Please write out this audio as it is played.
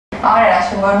Alright,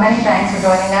 Ashwin, many thanks for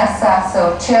joining us.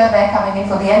 So cheer there coming in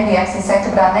for the NBFC sector,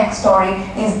 but our next story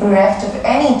is bereft of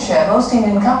any cheer. Most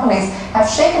Indian companies have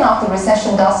shaken off the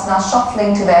recession dust and are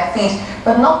shuffling to their feet,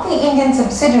 but not the Indian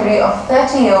subsidiary of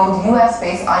 30-year-old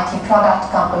US-based IT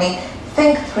product company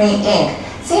think3 Inc.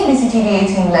 CNBC TV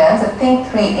 18 learns that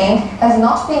think3 Inc. has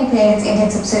not been paying its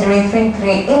Indian subsidiary think3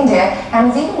 India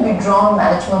and has even withdrawn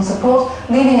management support,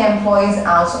 leaving employees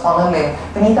out on a limb.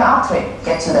 Vinita Atre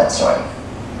gets you that story.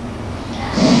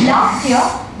 Last year,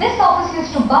 this office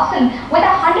used to bustle with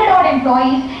 100-odd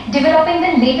employees developing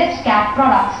the latest CAD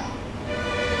products.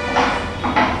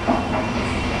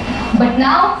 But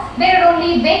now, there are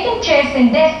only vacant chairs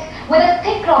and desks with a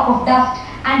thick crop of dust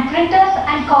and printers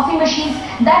and coffee machines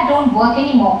that don't work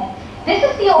anymore. This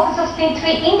is the office of think3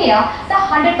 India, the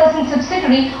 100%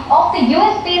 subsidiary of the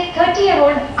US-based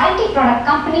 30-year-old IT product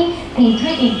company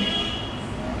think3 Inc.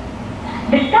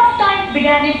 The tough times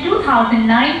began in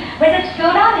 2009 when the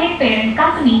slowdown hit parent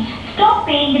company stopped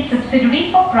paying its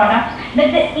subsidiary for products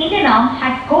that the Indian arm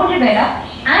had co-developed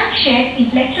and shared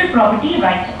intellectual property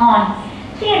rights on.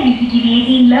 CNBC TV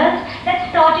 18 learns that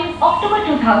starting October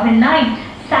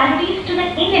 2009, salaries to the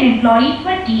Indian employees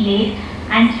were delayed,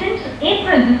 and since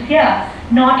April this year,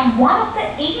 not one of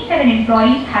the 87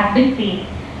 employees have been paid.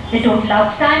 The total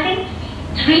outstanding,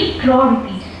 3 crore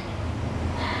rupees.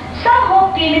 Some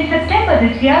hope came in September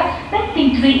this year when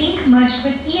think3 Inc. merged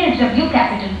with ESW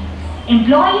Capital.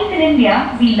 Employees in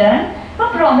India, we learn, were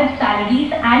promised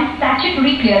salaries and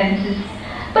statutory clearances.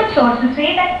 But sources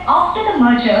say that after the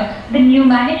merger, the new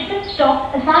management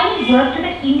stopped assigning work to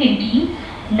the Indian team.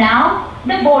 Now,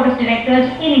 the board of directors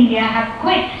in India have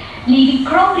quit, leaving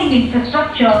crumbling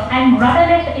infrastructure and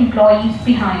rudderless employees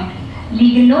behind.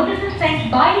 Legal notices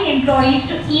sent by the employees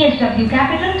to ESW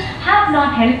Capital have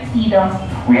not helped either.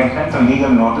 We have sent a legal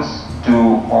notice to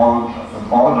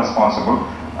all responsible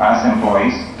as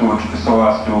employees so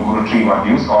as to retrieve our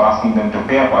dues or asking them to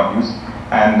pay up our dues,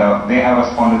 and they have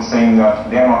responded saying that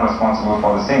they are not responsible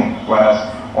for the same, whereas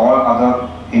all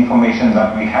other information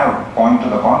that we have point to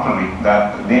the contrary,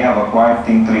 that they have acquired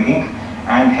think3 Inc.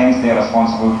 and hence they are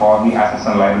responsible for the assets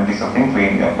and liabilities of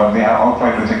think3 India, but they have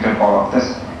outright rejected all of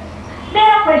this. There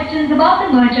are questions about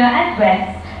the merger as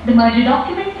well. The merger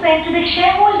document sent to the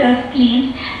shareholders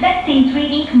claims that think3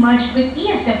 Inc. merged with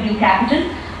ESW Capital.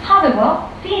 However,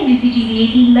 CNBC TV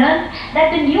 18 learns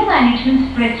that the new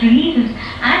management's press releases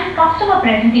and customer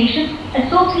presentations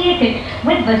associated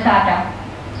with Versata.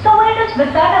 So where does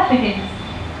Versata fit in?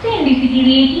 CNBC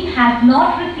TV 18 has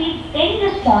not received any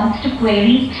response to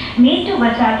queries made to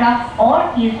Versata or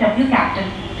ESW Capital.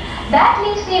 That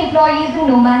leaves the employees in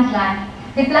no man's land.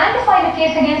 They plan to file a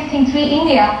case against think3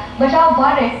 India, but are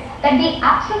worried that the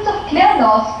absence of clear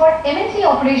laws for MNC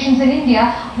operations in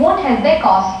India won't help their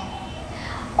cause.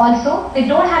 Also, they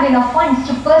don't have enough funds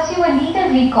to pursue a legal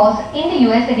recourse in the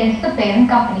US against the parent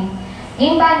company.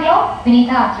 In Bangalore,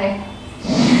 Vinita Atre.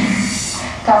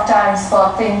 Tough times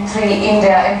for think3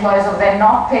 India. Employees of them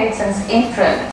not paid since April.